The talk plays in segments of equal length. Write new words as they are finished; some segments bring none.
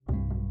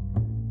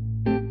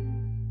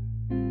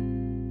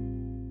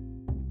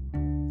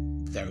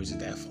There is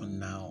therefore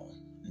now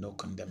no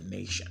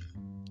condemnation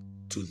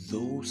to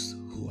those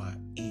who are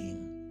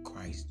in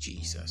Christ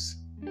Jesus.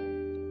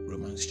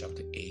 Romans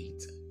chapter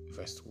 8,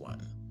 verse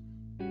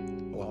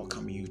 1.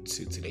 Welcome you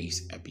to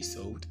today's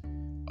episode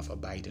of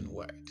Abiding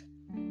Word.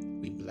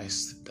 We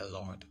bless the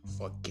Lord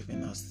for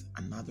giving us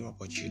another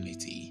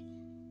opportunity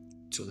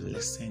to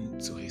listen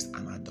to His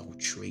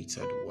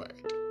unadulterated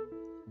word.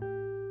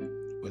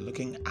 We're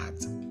looking at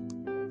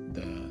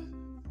the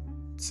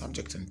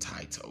subject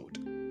entitled,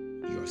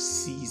 Your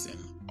Season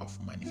of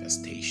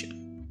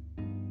Manifestation.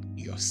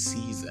 Your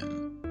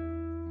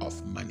Season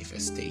of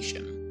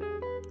Manifestation.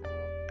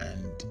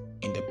 And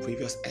in the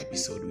previous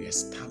episode, we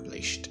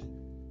established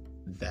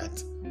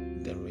that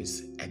there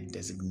is a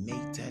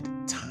designated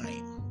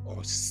time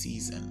or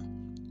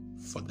season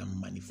for the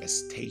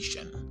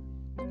manifestation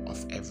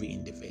of every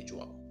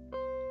individual.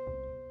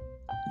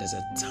 There's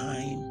a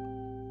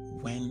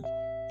time when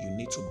you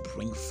need to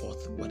bring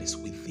forth what is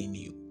within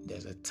you.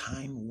 There's a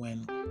time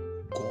when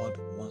God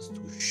wants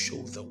to show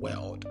the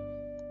world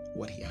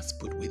what He has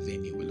put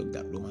within you. We looked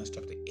at Romans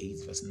chapter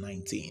 8, verse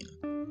 19,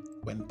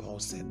 when Paul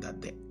said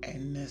that the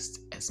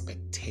earnest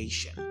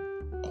expectation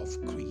of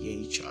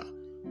creature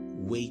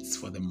waits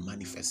for the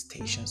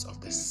manifestations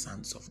of the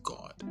sons of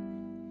God.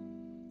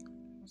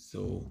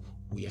 So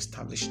we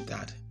established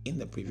that in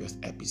the previous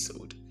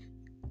episode,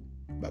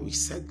 but we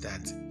said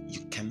that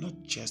you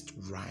cannot just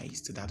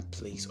rise to that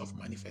place of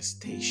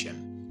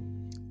manifestation,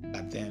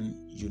 but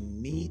then you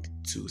need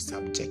to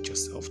subject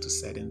yourself to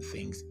certain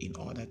things in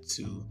order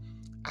to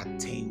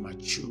attain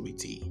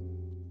maturity.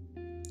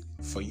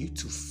 For you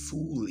to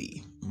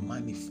fully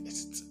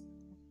manifest,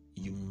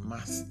 you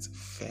must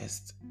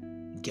first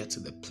get to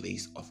the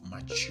place of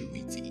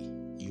maturity.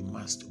 You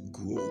must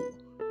grow.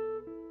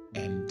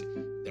 And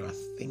there are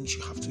things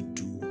you have to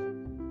do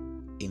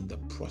in the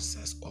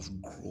process of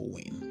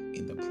growing,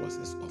 in the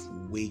process of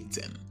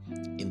waiting,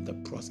 in the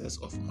process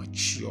of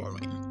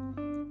maturing.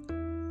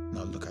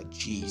 Now look at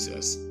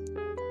Jesus.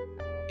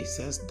 It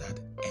says that,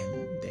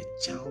 and the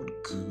child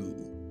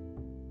grew.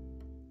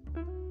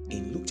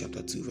 In Luke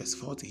chapter 2, verse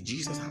 40,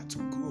 Jesus had to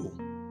grow.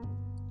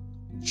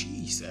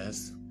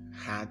 Jesus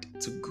had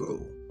to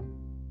grow.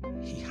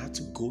 He had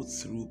to go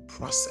through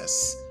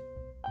process.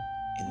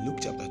 In Luke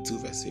chapter 2,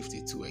 verse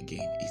 52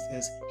 again, it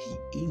says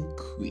He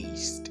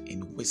increased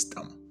in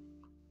wisdom.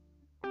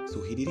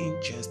 So He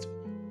didn't just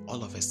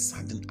all of a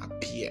sudden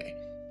appear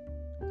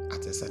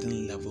at a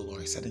certain level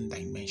or a certain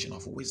dimension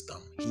of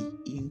wisdom.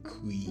 He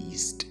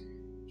increased.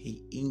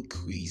 He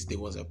increased. There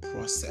was a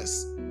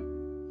process.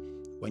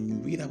 When you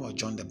read about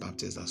John the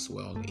Baptist as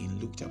well, in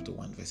Luke chapter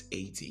 1, verse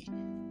 80,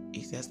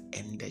 it says,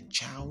 and the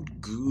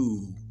child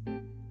grew.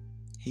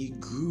 He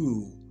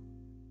grew.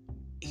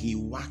 He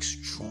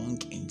waxed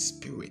strong in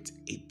spirit.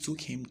 It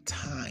took Him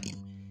time.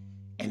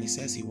 And it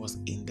says He was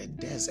in the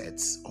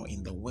deserts or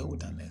in the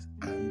wilderness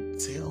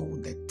until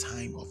the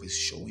time of His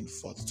showing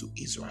forth to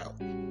Israel.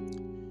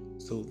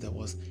 So there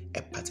was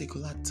a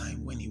particular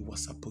time when He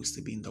was supposed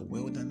to be in the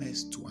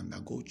wilderness to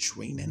undergo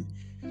training.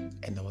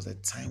 And there was a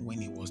time when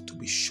He was to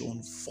be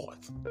shown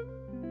forth.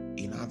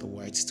 In other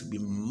words, to be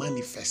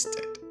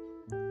manifested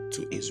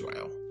to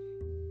Israel.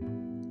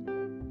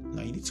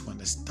 Now you need to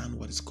understand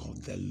what is called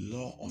the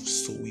law of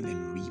sowing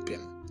and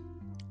reaping,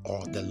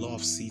 or the law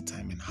of seed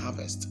time and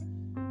harvest.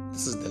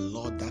 This is the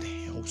law that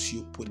helps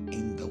you put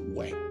in the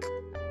work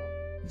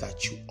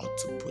that you ought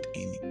to put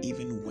in,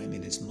 even when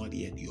it is not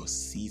yet your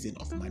season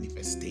of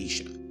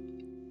manifestation.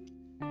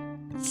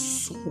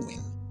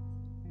 Sowing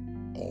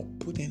or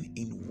putting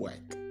in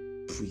work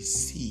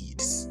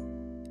precedes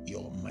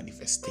your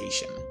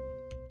manifestation.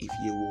 If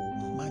you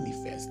will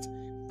manifest,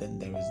 then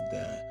there is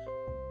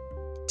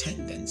the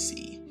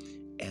tendency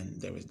and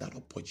there is that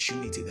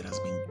opportunity that has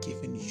been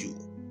given you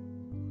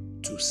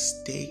to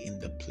stay in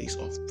the place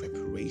of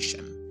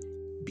preparation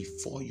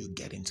before you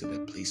get into the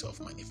place of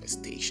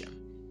manifestation.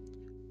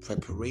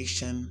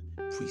 Preparation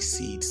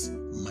precedes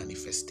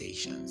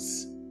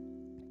manifestations.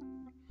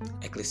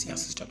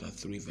 Ecclesiastes chapter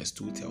 3 verse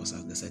 2 tells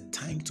us there's a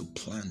time to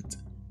plant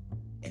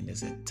and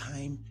there's a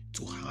time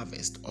to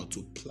harvest or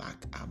to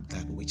pluck up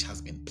that which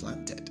has been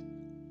planted.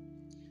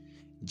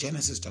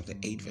 Genesis chapter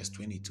 8 verse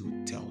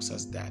 22 tells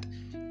us that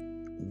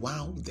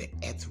while the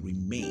earth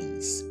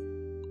remains,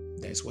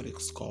 there's what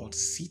is called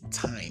seed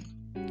time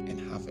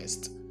and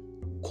harvest,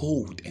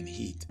 cold and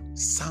heat,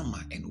 summer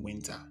and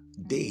winter,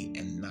 day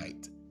and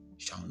night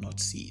shall not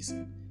cease.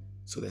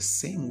 So the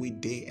same way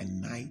day and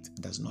night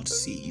does not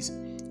cease,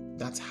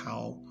 that's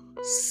how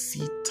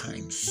seed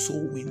time,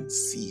 sowing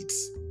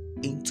seeds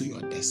into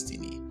your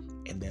destiny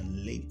and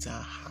then later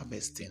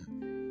harvesting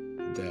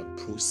the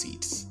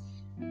proceeds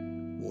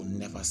will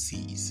never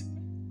cease.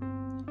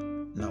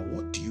 Now,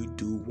 what do you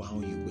do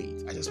while you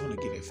wait? I just want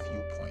to give a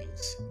few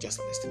points. Just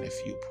listing a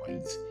few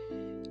points.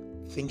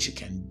 Things you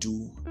can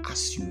do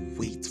as you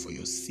wait for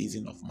your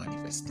season of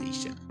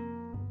manifestation.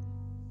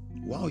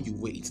 While you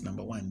wait,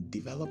 number one,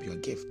 develop your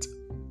gift.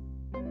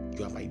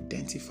 You have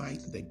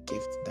identified the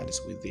gift that is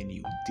within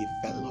you.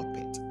 Develop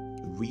it.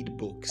 Read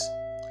books.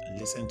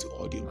 Listen to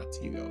audio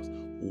materials.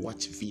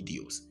 Watch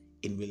videos.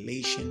 in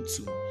relation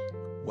to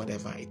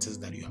whatever it is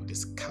that you have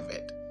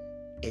discovered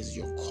is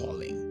your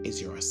calling,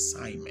 is your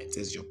assignment,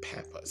 is your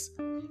purpose.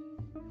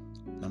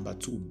 Number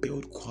 2,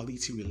 build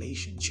quality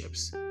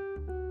relationships.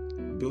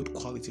 Build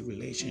quality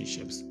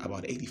relationships.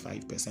 About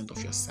 85%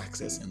 of your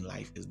success in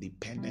life is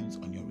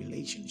dependent on your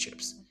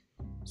relationships.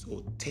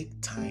 So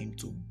take time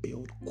to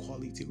build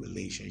quality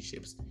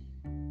relationships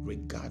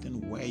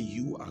regarding where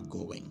you are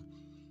going.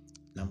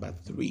 Number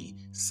 3,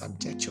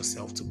 subject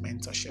yourself to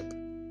mentorship,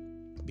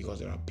 because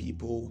there are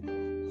people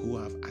who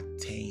have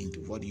attained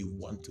what you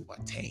want to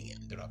attain.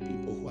 There are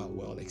people who are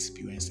well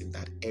experienced in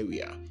that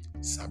area.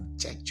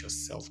 Subject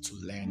yourself to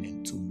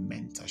learning, to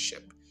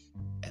mentorship,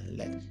 and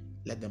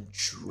let them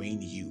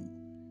train you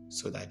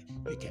so that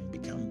you can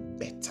become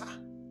better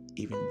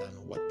even than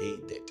what they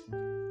did.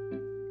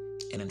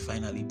 And then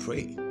finally,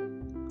 pray.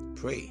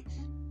 Pray,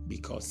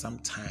 because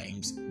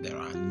sometimes there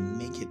are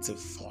negative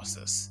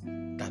forces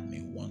that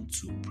may want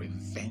to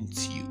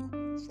prevent you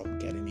from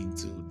getting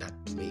into that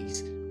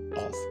place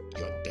of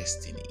your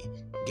destiny,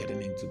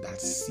 getting into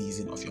that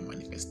season of your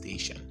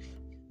manifestation.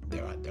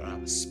 There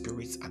are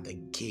spirits at the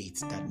gate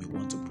that may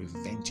want to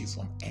prevent you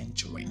from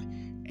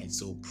entering. And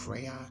so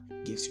prayer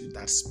gives you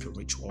that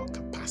spiritual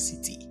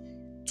capacity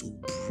to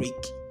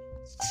break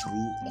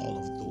through all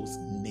of those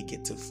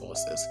negative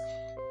forces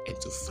and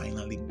to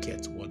finally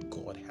get what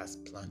God has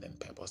planned and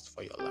purposed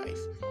for your life.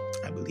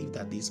 I believe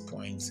that these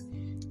points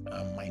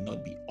might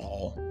not be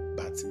all,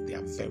 but they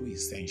are very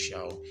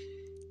essential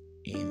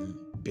in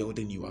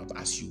building you up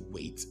as you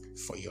wait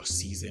for your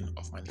season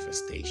of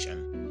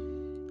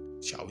manifestation.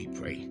 Shall we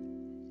pray?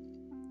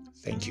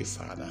 Thank you,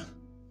 Father,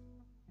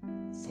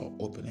 for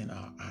opening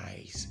our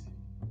eyes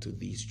to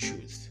these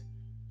truths.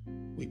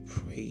 We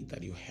pray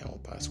that you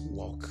help us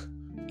walk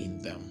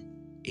in them.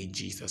 In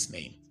Jesus'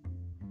 name,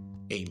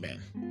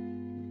 amen.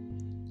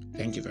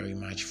 Thank you very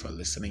much for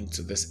listening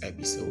to this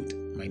episode.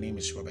 My name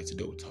is Robert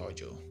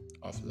Dotojo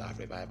of Love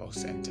Revival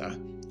Center,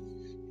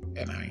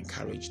 and I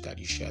encourage that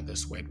you share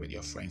this word with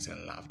your friends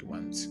and loved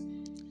ones.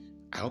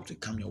 I hope to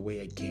come your way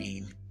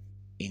again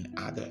in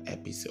other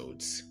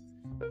episodes.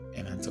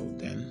 And until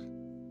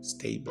then,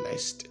 stay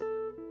blessed,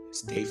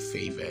 stay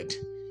favored,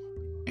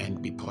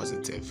 and be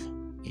positive.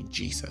 In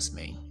Jesus'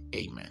 name,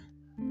 amen.